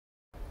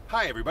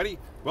Hi everybody,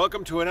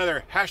 welcome to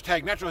another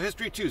Hashtag Natural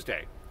History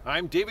Tuesday.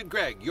 I'm David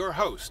Gregg, your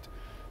host.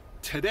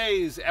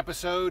 Today's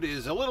episode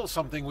is a little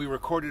something we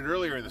recorded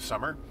earlier in the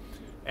summer,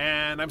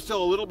 and I'm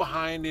still a little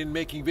behind in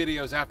making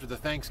videos after the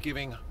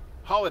Thanksgiving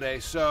holiday,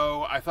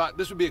 so I thought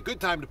this would be a good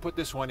time to put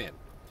this one in.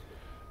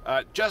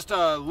 Just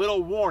a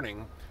little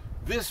warning,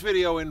 this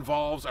video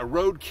involves a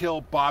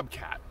roadkill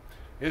bobcat.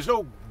 There's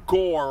no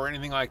gore or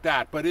anything like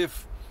that, but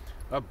if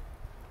a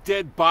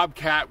dead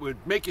bobcat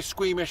would make you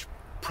squeamish,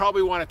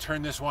 probably want to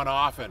turn this one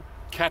off and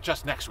catch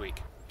us next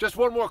week. Just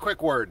one more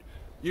quick word.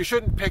 You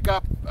shouldn't pick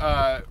up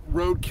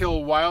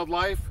roadkill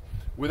wildlife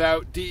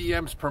without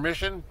DEM's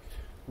permission.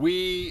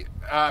 We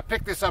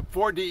picked this up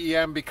for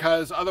DEM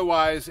because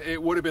otherwise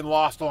it would have been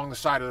lost along the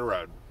side of the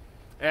road.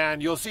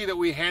 And you'll see that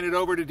we hand it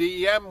over to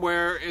DEM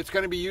where it's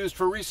going to be used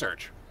for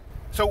research.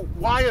 So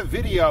why a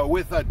video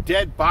with a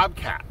dead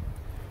bobcat?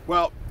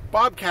 Well,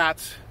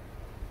 bobcats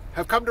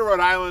have come to Rhode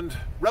Island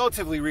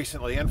relatively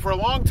recently, and for a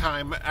long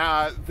time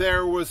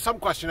there was some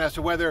question as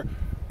to whether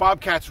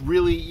bobcats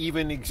really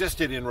even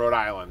existed in Rhode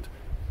Island.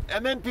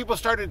 And then people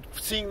started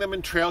seeing them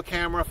in trail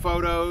camera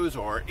photos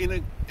or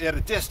at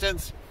a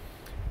distance,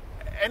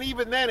 and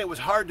even then it was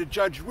hard to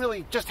judge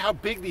really just how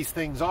big these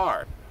things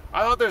are.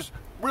 I thought there's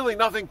really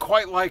nothing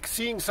quite like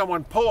seeing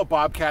someone pull a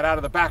bobcat out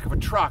of the back of a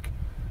truck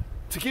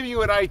to give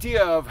you an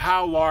idea of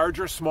how large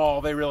or small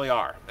they really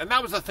are. And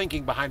that was the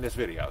thinking behind this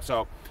video,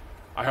 so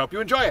I hope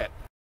you enjoy it.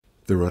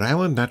 The Rhode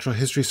Island Natural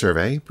History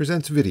Survey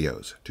presents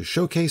videos to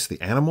showcase the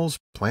animals,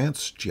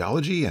 plants,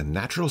 geology, and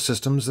natural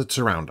systems that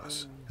surround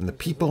us, and the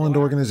people and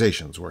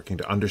organizations working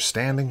to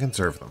understand and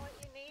conserve them.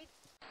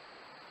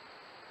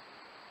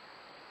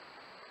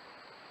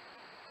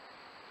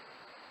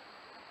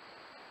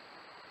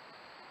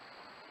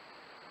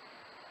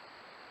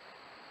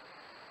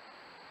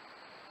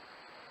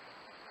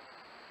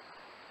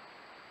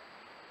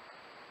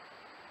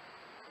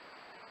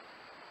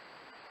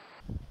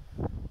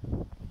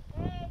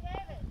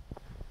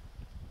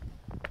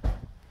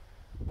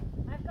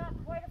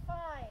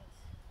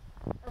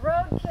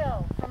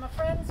 Roadkill from a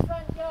friend's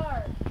front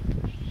yard.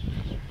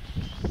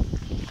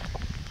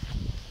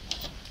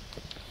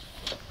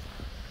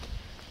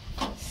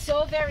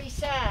 So very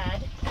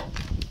sad,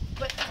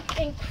 but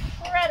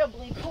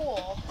incredibly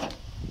cool.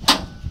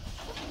 All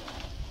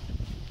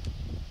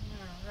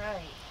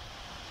right.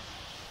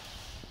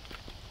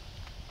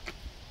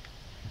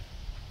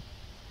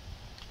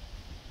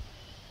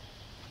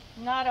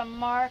 Not a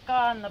mark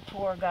on the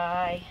poor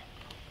guy.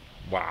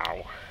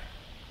 Wow.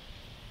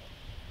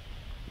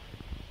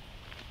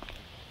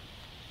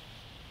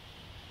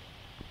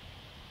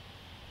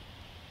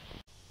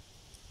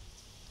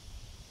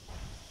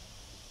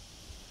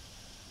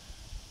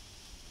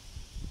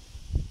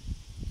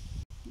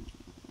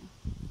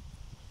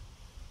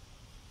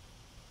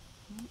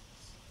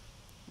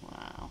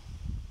 Wow.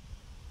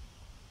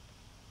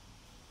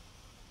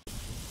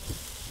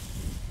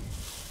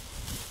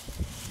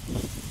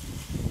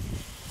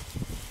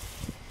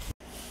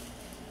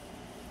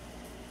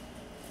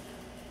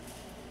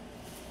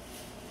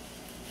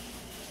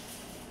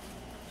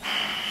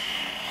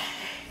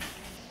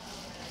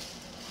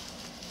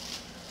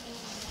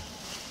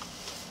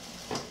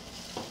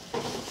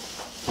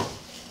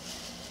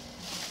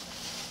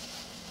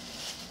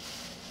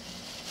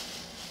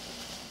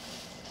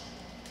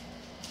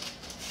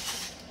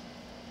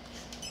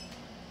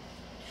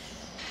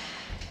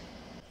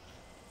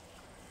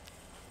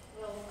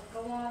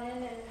 Go on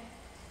in and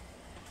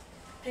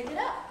pick it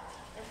up.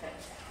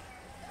 Perfect.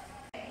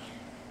 Okay.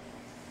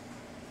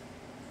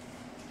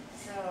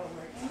 So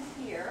we're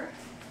in here.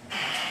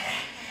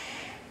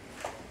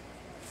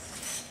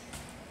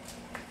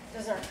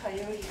 There's our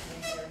coyote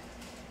breeder.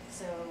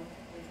 So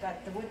we've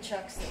got the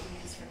woodchucks that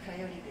we use for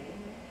coyote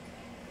baiting.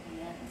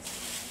 And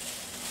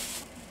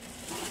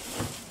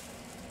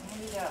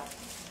there you go.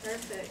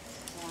 Perfect.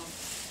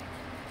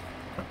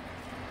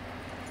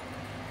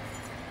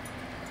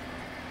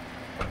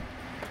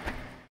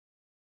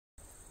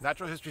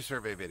 Natural History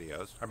Survey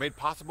videos are made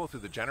possible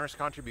through the generous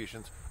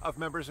contributions of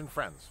members and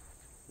friends.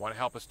 Want to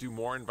help us do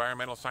more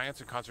environmental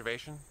science and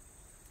conservation?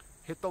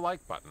 Hit the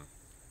like button,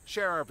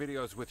 share our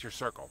videos with your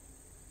circle,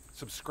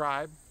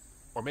 subscribe,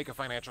 or make a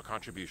financial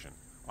contribution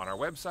on our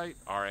website,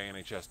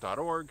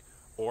 ranhs.org,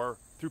 or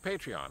through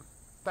Patreon.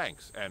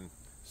 Thanks, and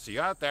see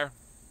you out there.